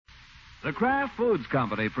The Kraft Foods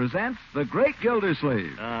Company presents The Great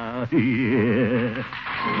Gildersleeve. Yeah.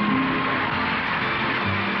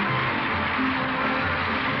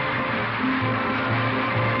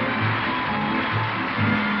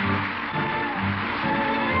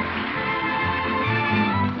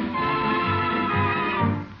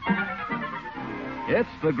 It's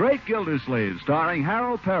The Great Gildersleeve, starring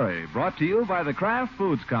Harold Perry, brought to you by the Kraft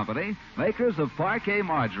Foods Company, makers of Parquet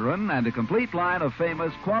margarine and a complete line of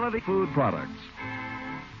famous quality food products.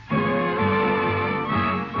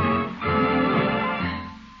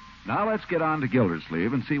 Now let's get on to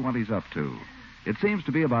Gildersleeve and see what he's up to. It seems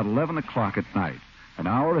to be about 11 o'clock at night, an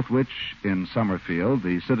hour at which, in Summerfield,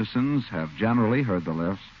 the citizens have generally heard the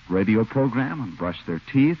last radio program and brushed their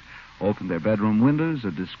teeth, opened their bedroom windows a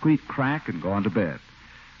discreet crack, and gone to bed.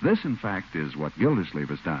 This, in fact, is what Gildersleeve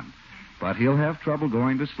has done. But he'll have trouble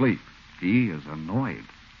going to sleep. He is annoyed.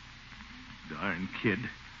 Darn kid.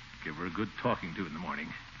 Give her a good talking to in the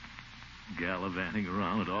morning. Gallivanting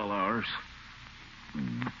around at all hours.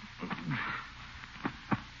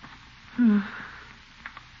 I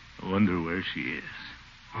wonder where she is.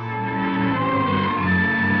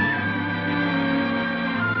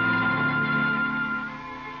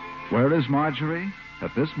 Where is Marjorie?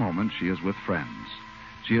 At this moment, she is with friends.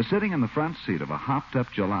 She is sitting in the front seat of a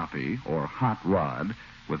hopped-up jalopy, or hot rod,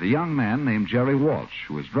 with a young man named Jerry Walsh,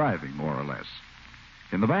 who is driving, more or less.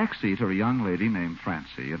 In the back seat are a young lady named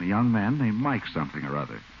Francie and a young man named Mike something or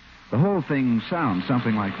other. The whole thing sounds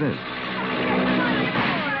something like this.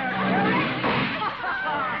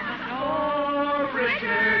 Oh,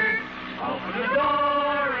 Richard, open the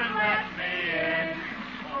door and let me in.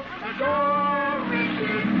 Open the door,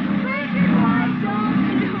 Richard. Richard, why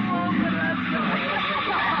don't you open the door?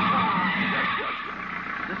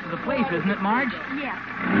 This is the place, isn't it, Marge? Yes.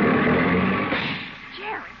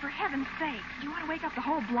 Jerry, for heaven's sake, do you want to wake up the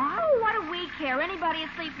whole block? Oh, what do we care? Anybody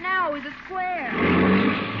asleep now is a square.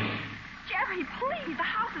 Jerry, please, the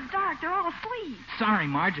house is dark. They're all asleep. Sorry,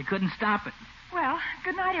 Marge, I couldn't stop it. Well,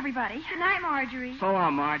 good night, everybody. Good night, Marjorie. So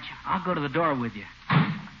long, Marge. I'll go to the door with you.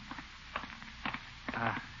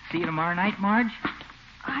 See you tomorrow night, Marge?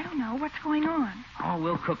 I don't know. What's going on? Oh,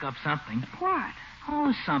 we'll cook up something. What?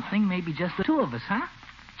 Oh, something. Maybe just the two of us, huh?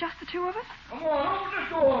 Just the two of us? Come on, open the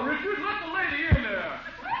door, Richard. Let the lady in there.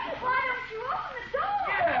 Richard, why don't you open the door?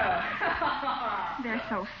 Yeah. They're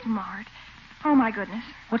so smart. Oh, my goodness.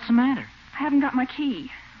 What's the matter? I haven't got my key.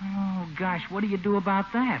 Oh, gosh, what do you do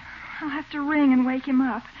about that? I'll have to ring and wake him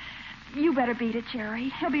up. You better beat it, Jerry.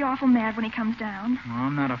 He'll be awful mad when he comes down. Oh,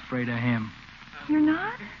 I'm not afraid of him. You're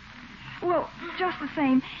not? Well, just the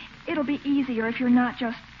same, it'll be easier if you're not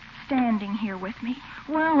just standing here with me.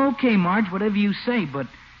 Well, okay, Marge, whatever you say, but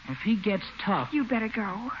if he gets tough... You better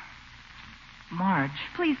go. Marge.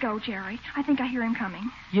 Please go, Jerry. I think I hear him coming.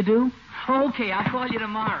 You do? Okay, I'll call you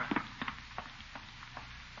tomorrow.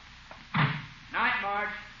 Night, Marge.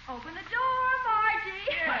 Open the door, Margie.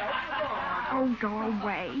 Yeah, open the door. Oh, go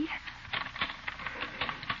away.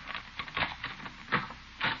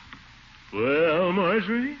 Well,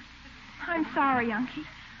 Marjorie? I'm sorry, Unky.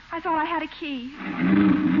 I thought I had a key.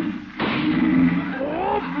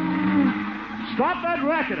 Oh! Stop that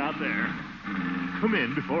racket out there. Come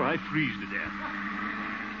in before I freeze to death.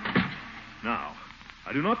 Now,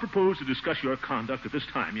 I do not propose to discuss your conduct at this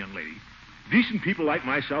time, young lady. Decent people like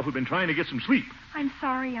myself have been trying to get some sleep. I'm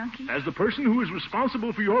sorry, Unky. As the person who is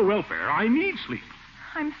responsible for your welfare, I need sleep.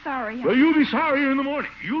 I'm sorry, Unky. Well, you'll be sorry in the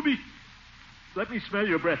morning. You'll be... Let me smell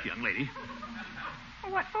your breath, young lady.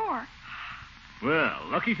 What for? Well,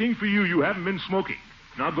 lucky thing for you, you haven't been smoking.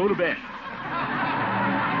 Now go to bed.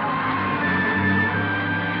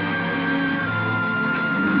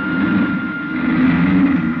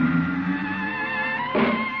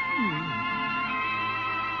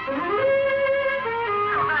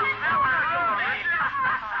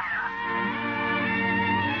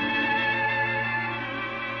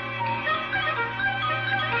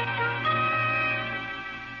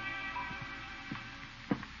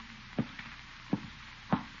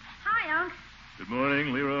 Good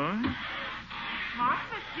morning, Leroy. Hi,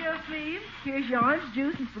 Miss Gildersleeve. Here's your orange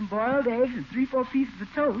juice and some boiled eggs and 3-4 pieces of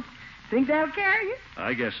toast. Think that'll carry you?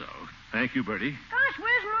 I guess so. Thank you, Bertie. Gosh,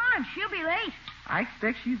 where's Marge? She'll be late. I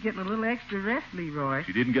expect she's getting a little extra rest, Leroy.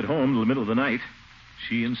 She didn't get home till the middle of the night.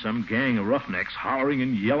 She and some gang of roughnecks hollering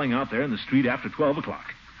and yelling out there in the street after 12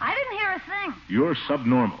 o'clock. I didn't hear a thing. You're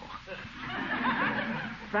subnormal.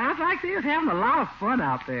 Sounds like they was having a lot of fun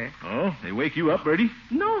out there. Oh, they wake you up, Bertie?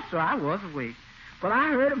 No, sir, I was awake. But I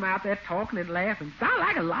heard them out there talking and laughing. Sounded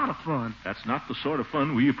like a lot of fun. That's not the sort of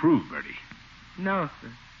fun we approve, Bertie. No,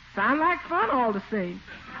 sir. Sound like fun all the same.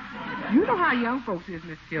 You know how young folks is,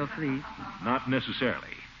 Miss Gildersleeve. Not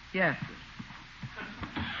necessarily. Yes, sir.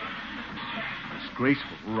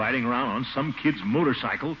 Disgraceful riding around on some kid's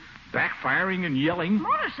motorcycle, backfiring and yelling.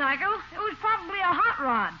 Motorcycle? It was probably a hot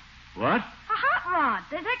rod. What? A hot rod.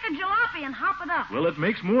 They take a jalopy and hop it up. Well, it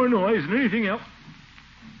makes more noise than anything else.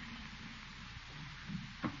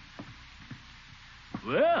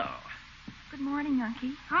 Well, Good morning,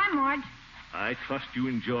 Unky. Hi, Marge. I trust you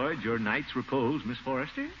enjoyed your night's repose, Miss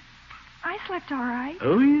Forrester. I slept all right.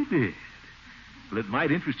 Oh, you did. Well, it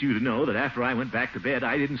might interest you to know that after I went back to bed,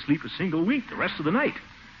 I didn't sleep a single wink the rest of the night.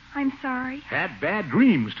 I'm sorry. Had bad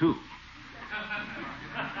dreams, too.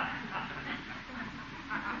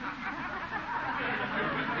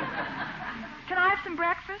 Can I have some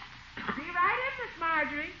breakfast? Be right in, Miss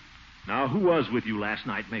Marjorie. Now, who was with you last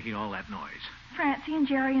night making all that noise? Francie and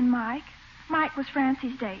Jerry and Mike. Mike was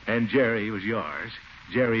Francie's date. And Jerry was yours.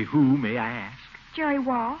 Jerry who, may I ask? Jerry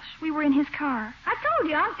Walsh. We were in his car. I told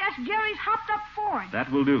you, Unc, that's Jerry's hopped-up Ford.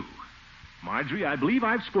 That will do. Marjorie, I believe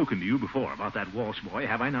I've spoken to you before about that Walsh boy,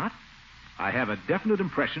 have I not? I have a definite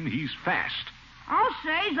impression he's fast. I'll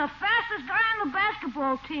say he's the fastest guy on the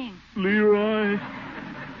basketball team. Leroy.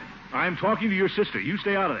 I'm talking to your sister. You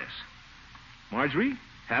stay out of this. Marjorie,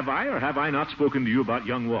 have I or have I not spoken to you about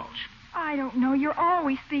young Walsh? I don't know. You're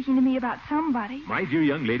always speaking to me about somebody. My dear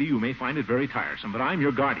young lady, you may find it very tiresome, but I'm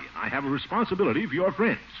your guardian. I have a responsibility for your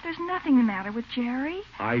friends. There's nothing the matter with Jerry.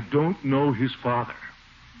 I don't know his father.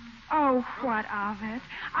 Oh, what of it?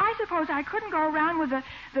 I suppose I couldn't go around with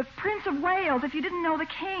the Prince of Wales if you didn't know the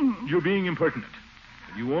king. You're being impertinent.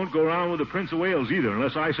 And you won't go around with the Prince of Wales either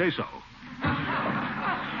unless I say so.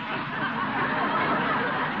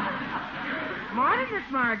 Morning,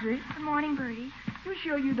 Miss Marjorie. Good morning, Bertie. You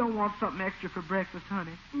sure you don't want something extra for breakfast,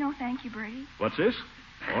 honey? No, thank you, Bertie. What's this?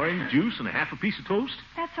 Orange juice and a half a piece of toast?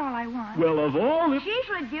 That's all I want. Well, of all the... She's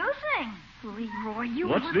reducing. Leroy, you...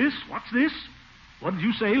 What's this? What's this? What did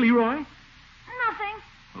you say, Leroy? Nothing.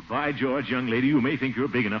 Well, by George, young lady, you may think you're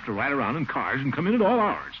big enough to ride around in cars and come in at all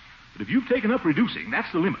hours. But if you've taken up reducing,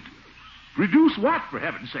 that's the limit. Reduce what, for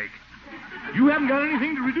heaven's sake? You haven't got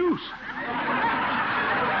anything to reduce.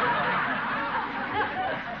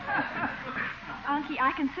 Unky,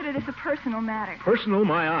 I consider this a personal matter. Personal,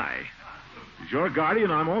 my eye. As your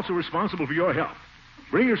guardian, I'm also responsible for your health.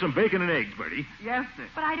 Bring her some bacon and eggs, Bertie. Yes, sir.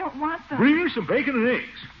 But I don't want them. Bring her some bacon and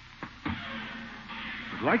eggs.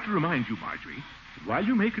 I'd like to remind you, Marjorie, that while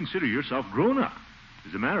you may consider yourself grown up,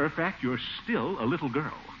 as a matter of fact, you're still a little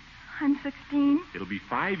girl. I'm 16. It'll be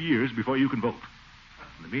 5 years before you can vote.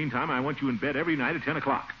 In the meantime, I want you in bed every night at 10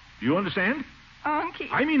 o'clock. Do you understand? Unky.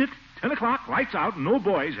 I mean it. 10 o'clock, lights out, and no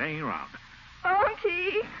boys hanging around.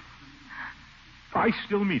 Unky. I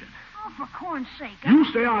still mean it. Oh, for corn's sake. You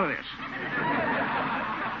stay out of this.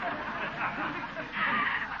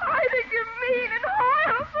 I think you're mean and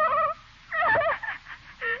horrible.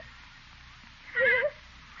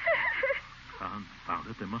 Confound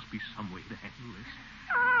it. There must be some way to handle this.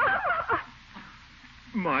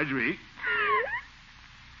 Marjorie.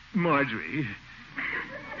 Marjorie.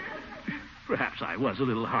 Perhaps I was a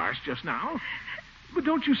little harsh just now. But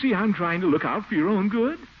don't you see I'm trying to look out for your own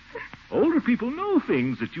good? Older people know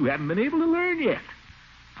things that you haven't been able to learn yet.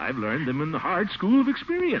 I've learned them in the hard school of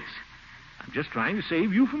experience. I'm just trying to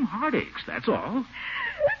save you from heartaches, that's all.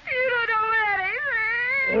 You don't know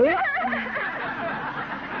anything.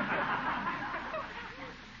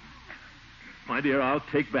 My dear, I'll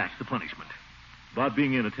take back the punishment about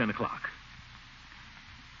being in at 10 o'clock.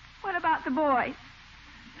 What about the boys?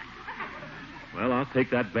 Well, I'll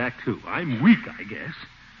take that back, too. I'm weak, I guess.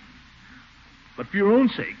 But for your own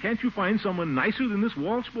sake, can't you find someone nicer than this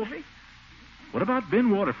Walsh boy? What about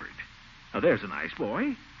Ben Waterford? Now, there's a nice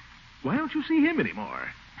boy. Why don't you see him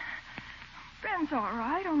anymore? Ben's all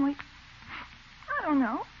right, only... I don't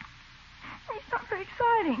know. He's not very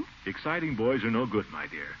exciting. Exciting boys are no good, my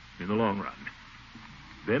dear, in the long run.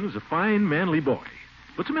 Ben is a fine, manly boy.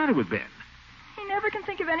 What's the matter with Ben? He never can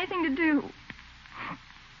think of anything to do.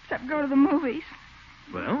 Except go to the movies.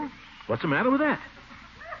 Well, what's the matter with that?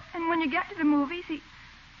 And when you get to the movies, he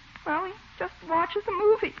just watches the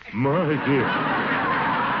movie. My dear.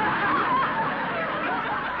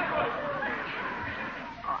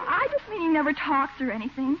 I just mean he never talks or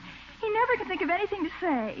anything. He never can think of anything to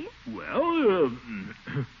say. Well,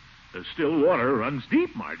 still water runs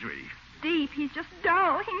deep, Marjorie. Deep. He's just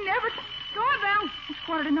dull. He never can... Doorbell. It's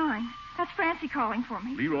 9:15. That's Francie calling for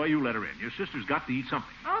me. Leroy, you let her in. Your sister's got to eat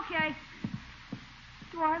something. Okay.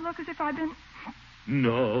 Do I look as if I've been...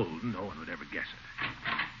 No one would ever guess it.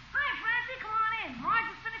 Hi, Francie. Come on in. Marge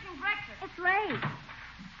is finishing breakfast. It's late.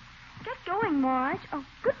 Get going, Marge. Oh,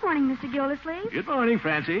 good morning, Mr. Gildersleeve. Good morning,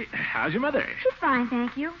 Francie. How's your mother? She's fine,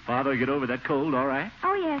 thank you. Father get over that cold all right?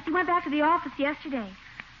 Oh, yes, he went back to the office yesterday.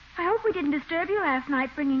 I hope we didn't disturb you last night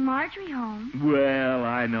bringing Marjorie home. Well,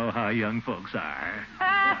 I know how young folks are.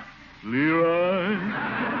 Leroy,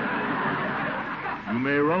 you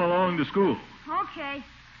may run along to school. Okay.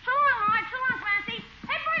 So long, Marge. So long, Francie.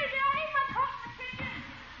 Hey, Bertie, did I leave my coat in the kitchen?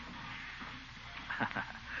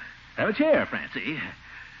 Have a chair, Francie.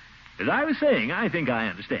 As I was saying, I think I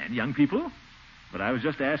understand young people. But I was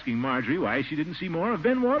just asking Marjorie why she didn't see more of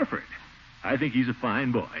Ben Waterford. I think he's a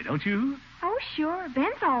fine boy, don't you? Oh, sure.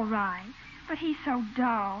 Ben's all right. But he's so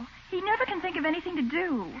dull. He never can think of anything to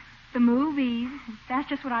do. The movies. That's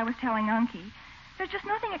just what I was telling Unky. There's just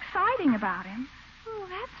nothing exciting about him. Oh,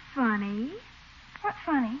 that's funny. What's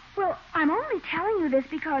funny? Well, I'm only telling you this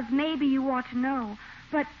because maybe you ought to know.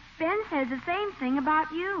 But Ben says the same thing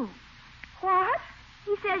about you. What?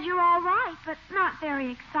 He says you're all right, but not very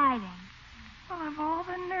exciting. Well, of all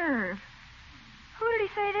the nerve. Who did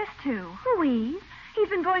he say this to? Louise. He's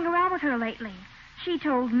been going around with her lately. She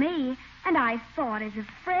told me, and I thought as a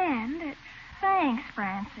friend. Thanks,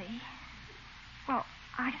 Francie. Well,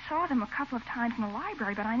 I saw them a couple of times in the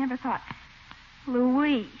library, but I never thought,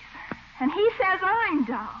 Louise. And he says I'm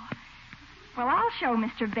dull. Well, I'll show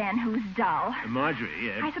Mr. Ben who's dull.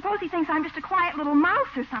 Marjorie, I suppose he thinks I'm just a quiet little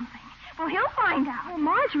mouse or something. Well, he'll find out. Oh,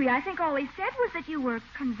 Marjorie, I think all he said was that you were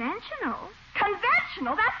conventional.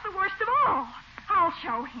 Conventional? That's the worst of all. I'll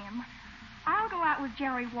show him. I'll go out with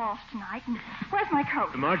Jerry Walsh tonight. And where's my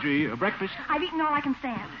coat? Marjorie, breakfast? I've eaten all I can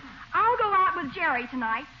stand. I'll go out with Jerry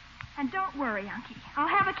tonight. And don't worry, Unky. I'll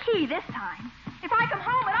have a key this time. If I come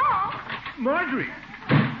home at all. Marjorie!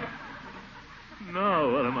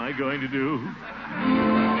 Now, what am I going to do?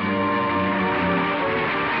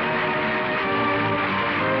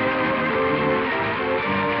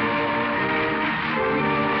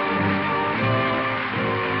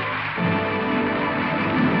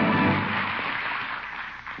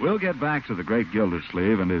 We'll get back to the great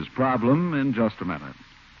Gildersleeve and his problem in just a minute.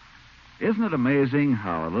 Isn't it amazing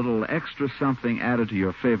how a little extra something added to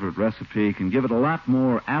your favorite recipe can give it a lot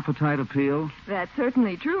more appetite appeal? That's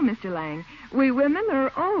certainly true, Mr. Lang. We women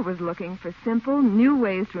are always looking for simple, new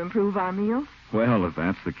ways to improve our meals. Well, if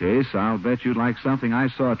that's the case, I'll bet you'd like something I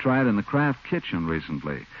saw tried in the Kraft kitchen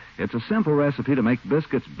recently. It's a simple recipe to make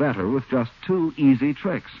biscuits better with just 2 easy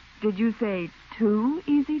tricks. Did you say 2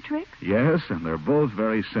 easy tricks? Yes, and they're both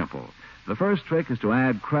very simple. The first trick is to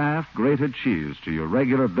add Kraft grated cheese to your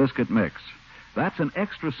regular biscuit mix. That's an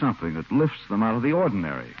extra something that lifts them out of the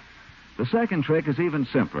ordinary. The second trick is even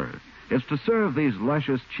simpler. It's to serve these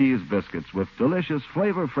luscious cheese biscuits with delicious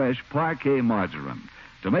flavor-fresh Parquet margarine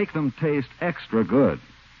to make them taste extra good.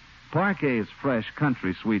 Parquet's fresh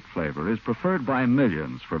country sweet flavor is preferred by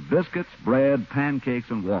millions for biscuits, bread,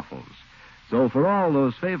 pancakes, and waffles. So for all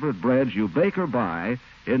those favorite breads you bake or buy,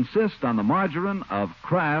 insist on the margarine of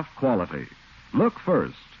Kraft quality. Look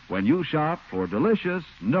first when you shop for delicious,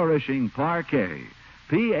 nourishing Parquet.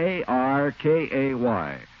 P-A-R-K-A-Y.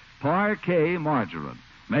 Parquet margarine.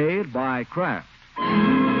 Made by Kraft.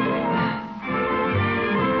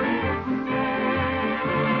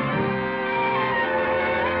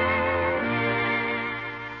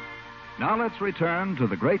 Now let's return to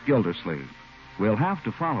the great Gildersleeve. We'll have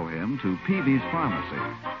to follow him to Peavy's pharmacy.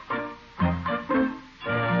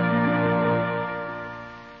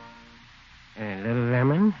 A little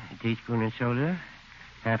lemon, a teaspoon of soda,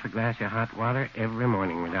 half a glass of hot water every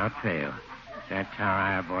morning without fail. That's how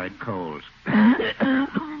I avoid colds.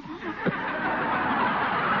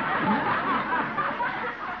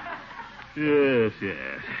 Yes,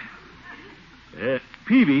 yes.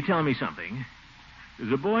 Peavy, tell me something.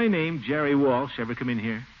 Does a boy named Jerry Walsh ever come in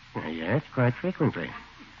here? Yes, quite frequently.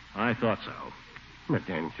 I thought so. But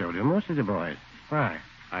then so do most of the boys. Why?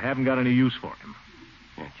 I haven't got any use for him.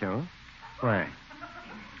 That's so? Why?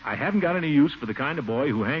 I haven't got any use for the kind of boy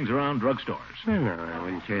who hangs around drugstores. Well, no, I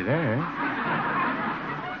wouldn't say that.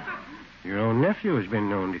 Your own nephew has been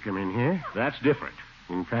known to come in here. That's different.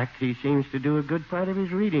 In fact, he seems to do a good part of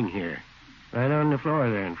his reading here. Right on the floor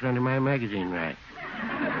there in front of my magazine rack.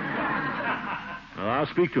 Well, I'll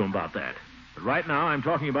speak to him about that. But right now, I'm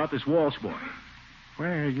talking about this Walsh boy. Why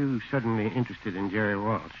are you suddenly interested in Jerry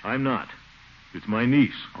Walsh? I'm not. It's my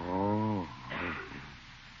niece. Oh.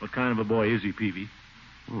 What kind of a boy is he, Peavy?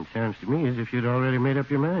 It sounds to me as if you'd already made up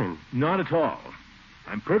your mind. Not at all.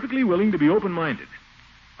 I'm perfectly willing to be open-minded.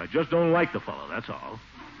 I just don't like the fellow, that's all.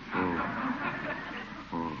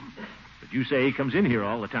 But you say he comes in here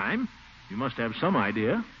all the time. You must have some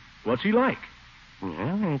idea. What's he like?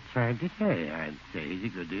 Well, it's hard to say. I'd say he's a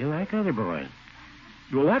good deal like other boys.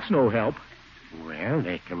 Well, that's no help. Well,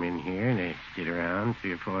 they come in here and they sit around,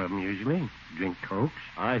 3 or 4 of them usually, drink Cokes.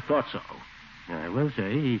 I thought so. Now, I will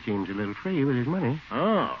say he seems a little free with his money.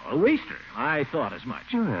 Oh, a waster. I thought as much.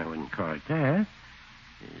 Well, I wouldn't call it that.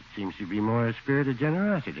 It seems to be more a spirit of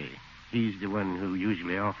generosity. He's the one who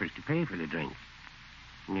usually offers to pay for the drinks.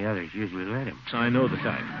 And the others usually let him. I know the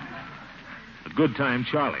type. A good time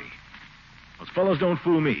Charlie. Those fellows don't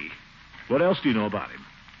fool me. What else do you know about him?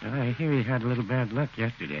 Well, I hear he had a little bad luck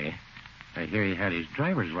yesterday. I hear he had his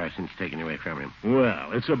driver's license taken away from him.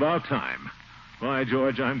 Well, it's about time. Why,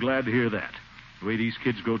 George, I'm glad to hear that. The way these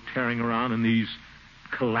kids go tearing around in these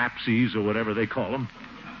collapses or whatever they call them.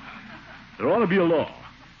 There ought to be a law.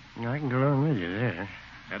 I can go along with you there.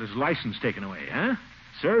 Had his license taken away, huh?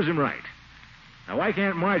 Serves him right. Now, why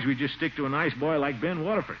can't Marjorie just stick to a nice boy like Ben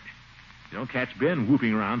Waterford? You don't catch Ben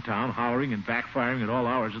whooping around town, hollering and backfiring at all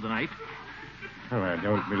hours of the night. Oh, I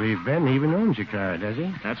don't believe Ben even owns a car, does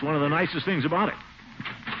he? That's one of the nicest things about it.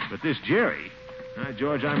 But this Jerry...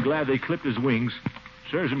 George, I'm glad they clipped his wings.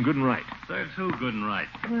 Serves him good and right. Serves who good and right?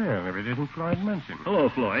 Well, if it isn't Floyd Munson. Hello,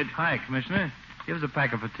 Floyd. Hi, Commissioner. Give us a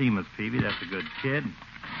pack of Fatimas, Peavy. That's a good kid.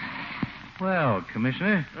 Well,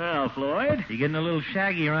 Commissioner, Well, Floyd, you're getting a little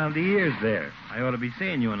shaggy around the ears there. I ought to be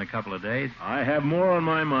seeing you in a couple of days. I have more on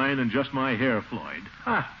my mind than just my hair, Floyd.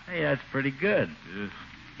 Ha! Hey, that's pretty good.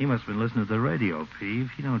 He must have been listening to the radio, Peave.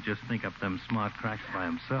 He don't just think up them smart cracks by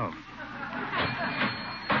himself.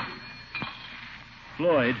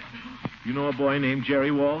 Floyd, you know a boy named Jerry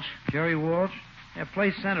Walsh? Jerry Walsh? Yeah,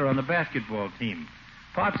 plays center on the basketball team.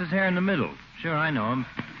 Parts his hair in the middle. Sure, I know him.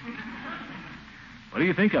 What do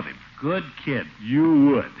you think of him? Good kid. You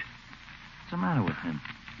would. What's the matter with him?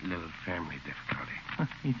 Little family difficulty.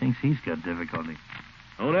 He thinks he's got difficulty.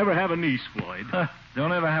 Don't ever have a niece, Floyd.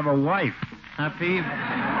 Don't ever have a wife. Huh, Peave? No,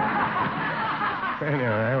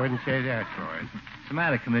 I wouldn't say that, Floyd. What's the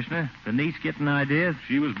matter, Commissioner? The niece getting ideas?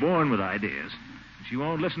 She was born with ideas. She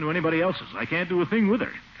won't listen to anybody else's. I can't do a thing with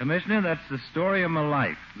her. Commissioner, that's the story of my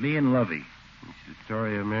life. Me and Lovey. It's the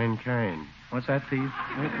story of mankind. What's that, Peave?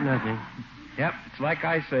 It's nothing. Yep, it's like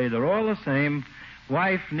I say. They're all the same.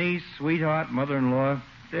 Wife, niece, sweetheart, mother-in-law.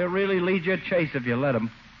 They'll really lead you a chase if you let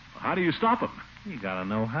them. How do you stop them? You gotta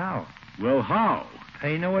know how. Well, how?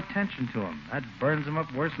 Pay no attention to them. That burns them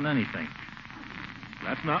up worse than anything.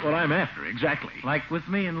 That's not what I'm after, exactly. Like with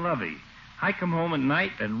me and Lovey. I come home at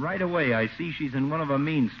night, and right away I see she's in one of her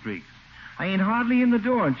mean streaks. I ain't hardly in the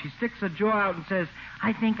door, and she sticks her jaw out and says,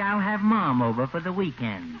 "I think I'll have Mom over for the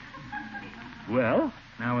weekend." Well?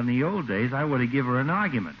 Now, in the old days, I would have given her an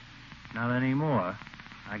argument. Not anymore.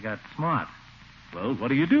 I got smart. Well, what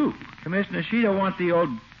do you do? Commissioner, she don't want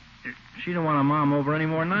She don't want her mom over any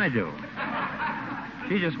more than I do.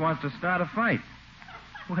 She just wants to start a fight.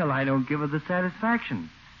 Well, I don't give her the satisfaction.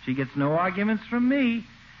 She gets no arguments from me.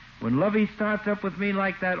 When Lovey starts up with me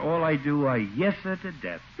like that, all I do, I yes her to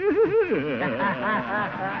death.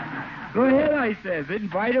 Go ahead, I says.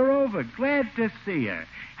 Invite her over. Glad to see her.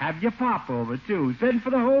 Have your pop over, too. Send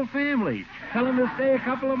for the whole family. Tell him to stay a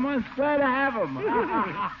couple of months. Glad to have him.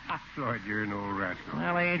 Floyd, you're an old rascal.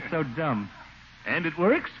 Well, I ain't so dumb. And it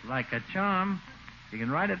works? Like a charm. You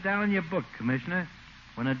can write it down in your book, Commissioner.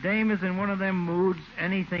 When a dame is in one of them moods,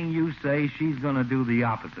 anything you say, she's going to do the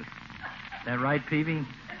opposite. That right, Peavy?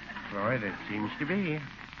 Floyd, it seems to be.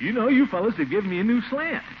 You know, you fellas have given me a new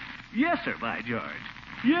slant. Yes, sir, by George.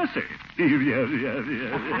 Yes, sir.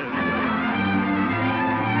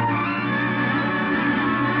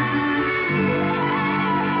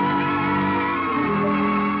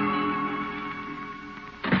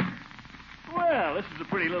 Well, this is a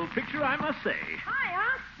pretty little picture, I must say. Hi,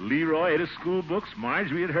 Unc. Leroy at his school books,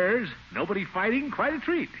 Marjorie at hers, nobody fighting, quite a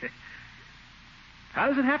treat. How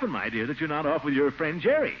does it happen, my dear, that you're not off with your friend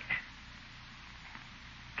Jerry?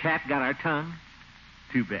 Cat got our tongue?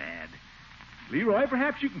 Too bad. Leroy,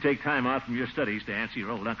 perhaps you can take time out from your studies to answer your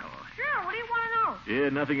old uncle. Sure, what do you want to know? Yeah,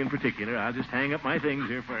 nothing in particular. I'll just hang up my things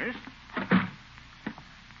here first.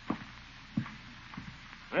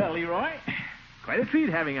 Well, Leroy, quite a treat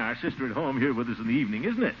having our sister at home here with us in the evening,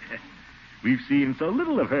 isn't it? We've seen so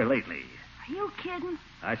little of her lately. Are you kidding?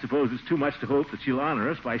 I suppose it's too much to hope that she'll honor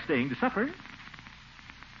us by staying to supper.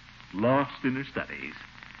 Lost in her studies.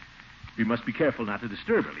 We must be careful not to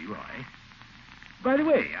disturb her, Leroy. By the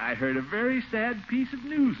way, I heard a very sad piece of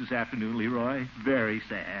news this afternoon, Leroy. Very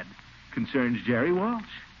sad. Concerns Jerry Walsh.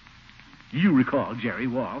 You recall Jerry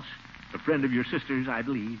Walsh, a friend of your sister's, I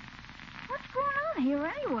believe. What's going on here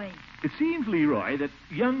anyway? It seems, Leroy, that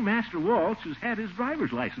young Master Walsh has had his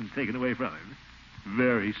driver's license taken away from him.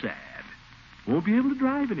 Very sad. Won't be able to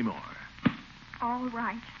drive anymore. All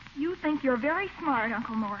right. You think you're very smart,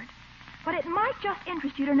 Uncle Mort. But it might just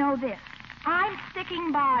interest you to know this. I'm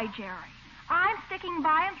sticking by Jerry. I'm sticking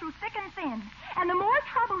by him through thick and thin. And the more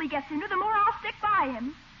trouble he gets into, the more I'll stick by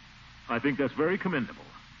him. I think that's very commendable.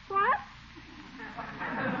 What?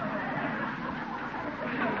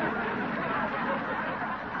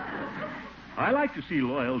 I like to see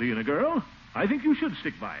loyalty in a girl. I think you should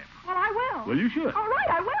stick by him. Well, I will. Well, you should. All right,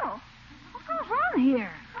 I will. What goes on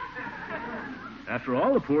here? After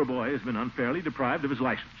all, the poor boy has been unfairly deprived of his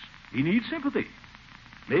license. He needs sympathy.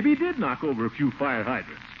 Maybe he did knock over a few fire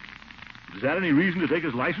hydrants. Is that any reason to take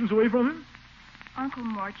his license away from him? Uncle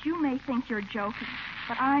Mort, you may think you're joking,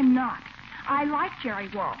 but I'm not. I like Jerry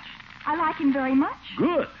Walsh. I like him very much.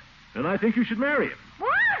 Good. Then I think you should marry him.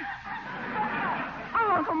 What?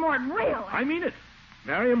 Oh, Uncle Mort, really? I mean it.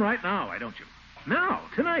 Marry him right now, why don't you? Now,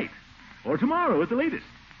 tonight. Or tomorrow at the latest.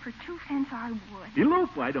 For 2 cents, I would.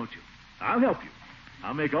 Elope, why don't you? I'll help you.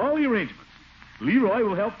 I'll make all the arrangements. Leroy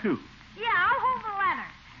will help, too. Yeah, I'll hold the letter.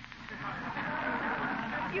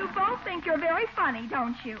 You both think you're very funny,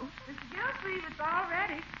 don't you? Mr. Gildersleeve, it's all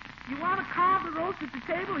ready. You want to carve the roast at the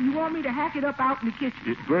table, or you want me to hack it up out in the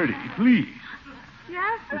kitchen? Bertie, please.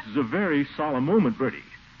 Yes? This is a very solemn moment, Bertie.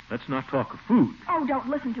 Let's not talk of food. Oh, don't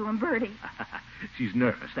listen to him, Bertie. She's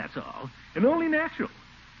nervous, that's all. And only natural.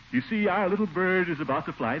 You see, our little bird is about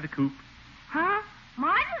to fly the coop. Huh?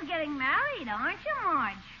 Marge is getting married, aren't you,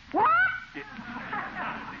 Marge? What?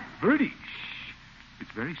 Bertie, shh.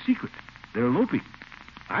 It's very secret. They're eloping.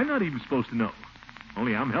 I'm not even supposed to know.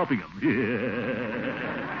 Only I'm helping them.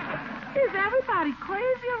 Is everybody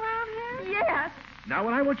crazy around here? Yes. Now,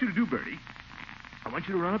 what I want you to do, Bertie, I want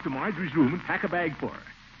you to run up to Marjorie's room and pack a bag for her.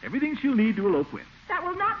 Everything she'll need to elope with. That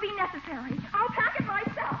will not be necessary. I'll pack it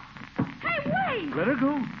myself. Hey, wait! Let her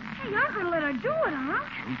go. Hey, Uncle, let her do it, huh?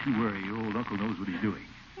 Don't you worry. Your old uncle knows what he's doing.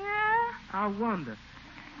 Yeah? I wonder.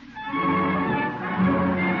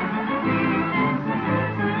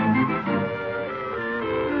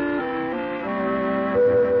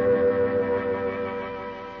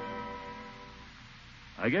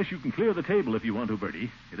 I guess you can clear the table if you want to,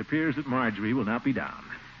 Bertie. It appears that Marjorie will not be down.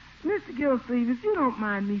 Mr. Gildersleeve, if you don't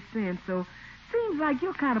mind me saying so, seems like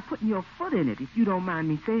you're kind of putting your foot in it, if you don't mind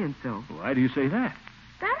me saying so. Why do you say that?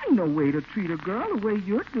 That ain't no way to treat a girl the way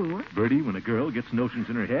you're doing. Bertie, when a girl gets notions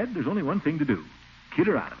in her head, there's only one thing to do. Kid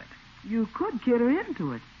her out of it. You could kid her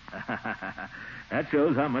into it. That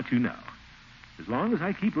shows how much you know. As long as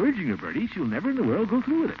I keep urging her, Bertie, she'll never in the world go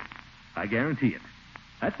through with it. I guarantee it.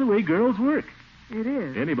 That's the way girls work. It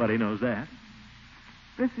is. Anybody knows that.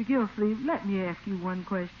 Mr. Gildersleeve, let me ask you one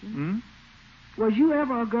question. Hmm? Was you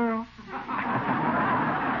ever a girl?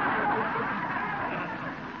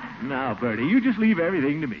 Now, Bertie, you just leave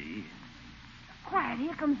everything to me. Quiet,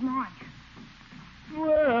 here comes Marge.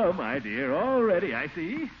 Well, my dear, all ready, I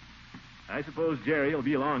see. I suppose Jerry will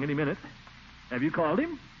be along any minute. Have you called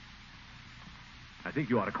him? I think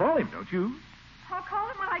you ought to call him, don't you? I'll call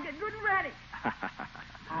him when I get good and ready.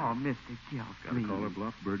 Oh, Mr. Gildersleeve. Gotta call her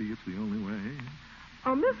bluff, Bertie. It's the only way.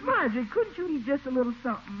 Oh, Miss Marjorie, couldn't you eat just a little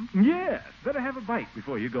something? Yes. Better have a bite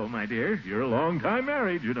before you go, my dear. You're a long time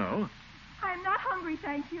married, you know. I'm not hungry,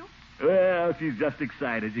 thank you. Well, she's just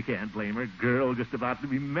excited. You can't blame her. Girl just about to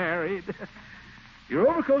be married. Your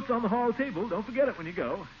overcoat's on the hall table. Don't forget it when you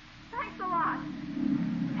go. Thanks a lot.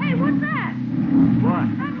 Hey, what's that? What?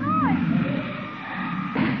 That noise.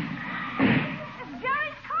 It's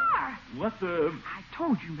Jerry's car. What the... I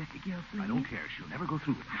told you, Mr. Gildersleeve. I don't care. She'll never go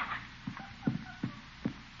through with it.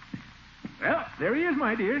 Well, there he is,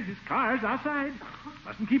 my dear. His car's outside.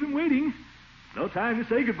 Mustn't keep him waiting. No time to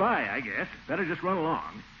say goodbye, I guess. Better just run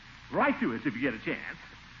along. Write to us if you get a chance.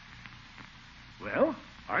 Well,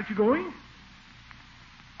 aren't you going?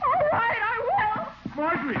 All right, I will.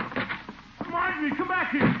 Marjorie! Marjorie, come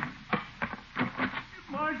back here!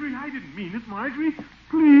 Marjorie, I didn't mean it, Marjorie.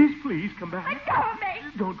 Please, please, come back. Let go of me.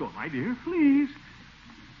 Don't go, my dear, please.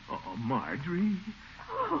 Oh, Marjorie.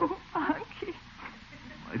 Oh, Unky.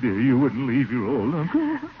 My dear, you wouldn't leave your old uncle.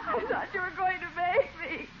 I thought you were going to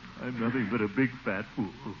make me. I'm nothing but a big fat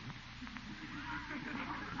fool.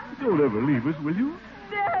 Don't ever leave us, will you?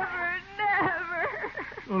 Never, never.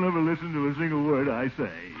 Don't ever listen to a single word I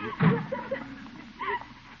say.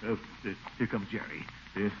 Here comes Jerry.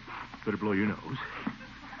 Better blow your nose.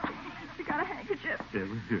 You got a handkerchief.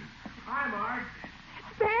 Here. Hi, Marge.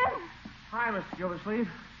 It's Ben. Hi, Mr. Gildersleeve.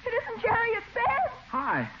 It isn't Jerry, it's Ben.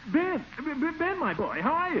 Hi. Ben, my boy,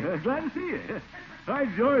 how are you? Glad to see you. Hi,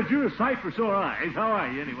 George, you're a sight for sore eyes. How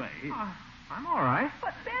are you, anyway? I'm all right.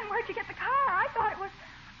 But, Ben, where'd you get the car? I thought it was...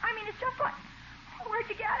 it's just like... Where'd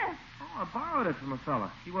you get it? Oh, I borrowed it from a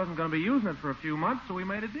fella. He wasn't going to be using it for a few months, so we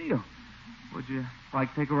made a deal. Would you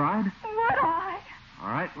like to take a ride? Would I? All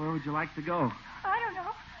right, where would you like to go? I don't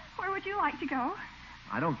know. Where would you like to go?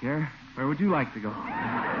 I don't care. Where would you like to go?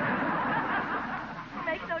 It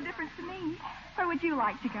makes no difference to me. Where would you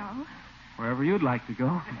like to go? Wherever you'd like to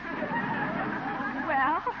go.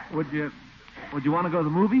 Well? Would you want to go to the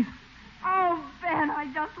movies? Oh, Ben, I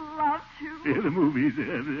just love to. Yeah, the movies.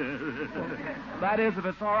 That is, if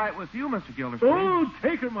it's all right with you, Mr. Gildersleeve. Oh,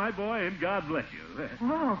 take her, my boy, and God bless you.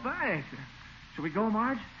 Oh, thanks. Shall we go,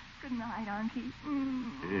 Marge? Good night, Unky.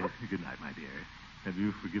 Good night, my dear. Have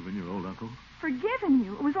you forgiven your old uncle? Forgiven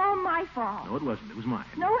you? It was all my fault. No, it wasn't. It was mine.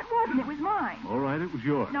 No, it wasn't. It was mine. All right, it was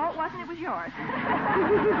yours. No, it wasn't. It was yours.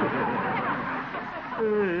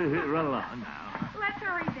 Run along now. Let's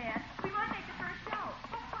hurry, Ben. We want to take the first show.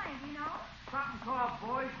 What's playing, do you know? Something called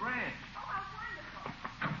Boys Ranch. Oh, how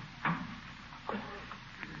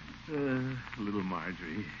wonderful. Little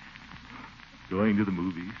Marjorie. Going to the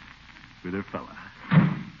movies with her fella.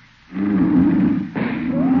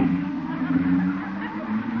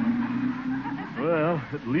 Well,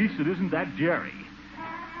 at least it isn't that Jerry.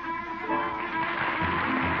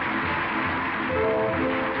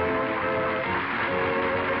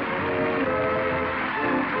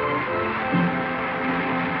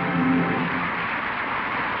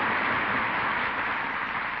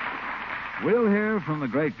 We'll hear from the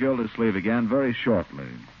great Gildersleeve again very shortly.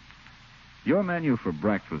 Your menu for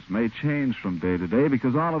breakfast may change from day to day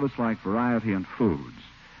because all of us like variety in foods.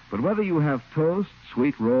 But whether you have toast,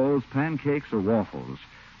 sweet rolls, pancakes, or waffles,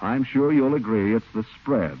 I'm sure you'll agree it's the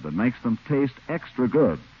spread that makes them taste extra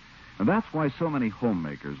good. And that's why so many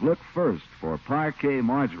homemakers look first for parquet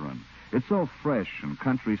margarine. It's so fresh and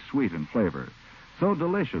country sweet in flavor. So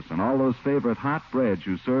delicious in all those favorite hot breads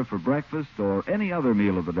you serve for breakfast or any other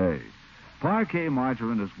meal of the day. Parquet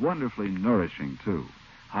margarine is wonderfully nourishing, too.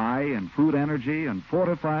 High in food energy and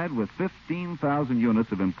fortified with 15,000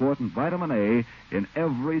 units of important vitamin A in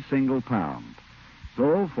every single pound.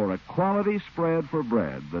 So, for a quality spread for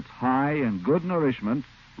bread that's high in good nourishment,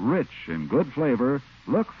 rich in good flavor,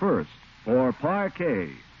 look first for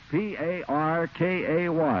Parquet, P-A-R-K-A-Y,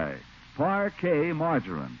 Parquet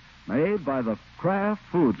margarine, made by the Kraft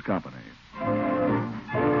Foods Company.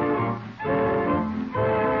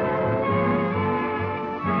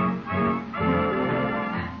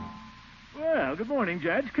 Well, good morning,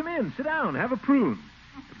 Judge. Come in. Sit down. Have a prune.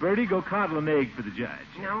 Bertie, go coddle an egg for the judge.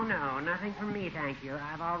 No, nothing from me, thank you.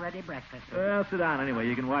 I've already breakfasted. Well, sit down anyway.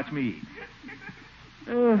 You can watch me eat.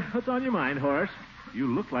 What's on your mind, Horace? You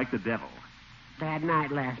look like the devil. Bad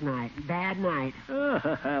night last night. Bad night.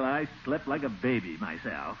 Well, I slept like a baby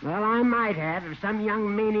myself. Well, I might have if some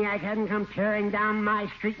young maniac hadn't come tearing down my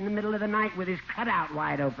street in the middle of the night with his cutout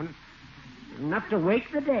wide open. Enough to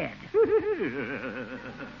wake the dead.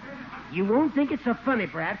 You won't think it's so funny,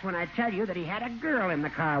 perhaps, when I tell you that he had a girl in the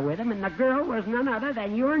car with him, and the girl was none other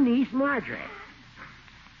than your niece, Marjorie.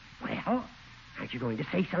 Well, aren't you going to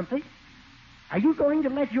say something? Are you going to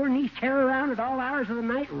let your niece tear around at all hours of the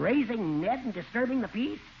night, raising Ned and disturbing the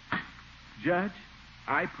peace? Judge,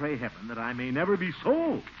 I pray heaven that I may never be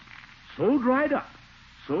so dried up,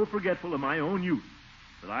 so forgetful of my own youth,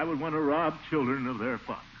 that I would want to rob children of their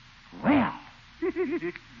fun. Well.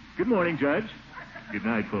 Good morning, Judge. Good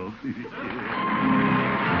night, folks. The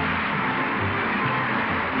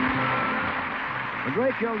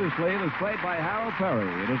Great Gildersleeve is played by Harold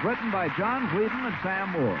Perry. It is written by John Whedon and Sam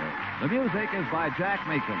Moore. The music is by Jack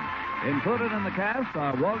Meakin. Included in the cast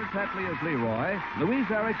are Walter Tetley as Leroy, Louise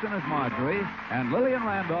Erickson as Marjorie, and Lillian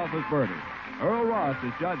Randolph as Bertie. Earl Ross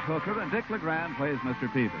is Judge Hooker, and Dick LeGrand plays Mr.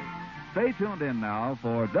 Peavy. Stay tuned in now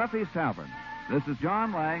for Duffy's Tavern. This is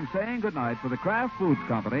John Lang saying goodnight for the Kraft Foods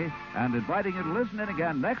Company and inviting you to listen in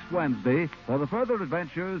again next Wednesday for the further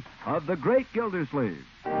adventures of the Great Gildersleeve.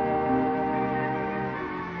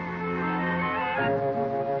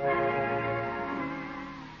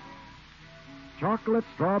 Chocolate,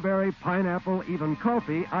 strawberry, pineapple, even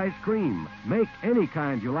coffee, ice cream. Make any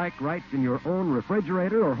kind you like right in your own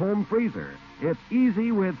refrigerator or home freezer. It's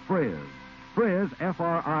easy with Frizz. Frizz,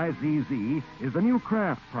 F-R-I-Z-Z, is the new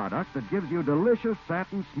Kraft product that gives you delicious,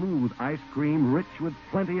 satin-smooth ice cream rich with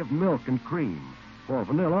plenty of milk and cream. For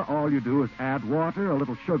vanilla, all you do is add water, a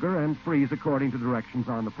little sugar, and freeze according to directions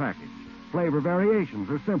on the package. Flavor variations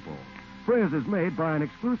are simple. Frizz is made by an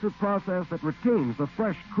exclusive process that retains the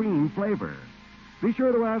fresh cream flavor. Be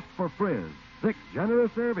sure to ask for Frizz. 6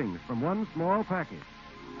 generous servings from one small package.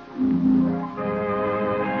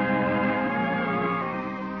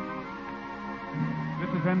 This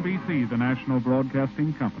is NBC, the national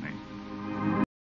broadcasting company.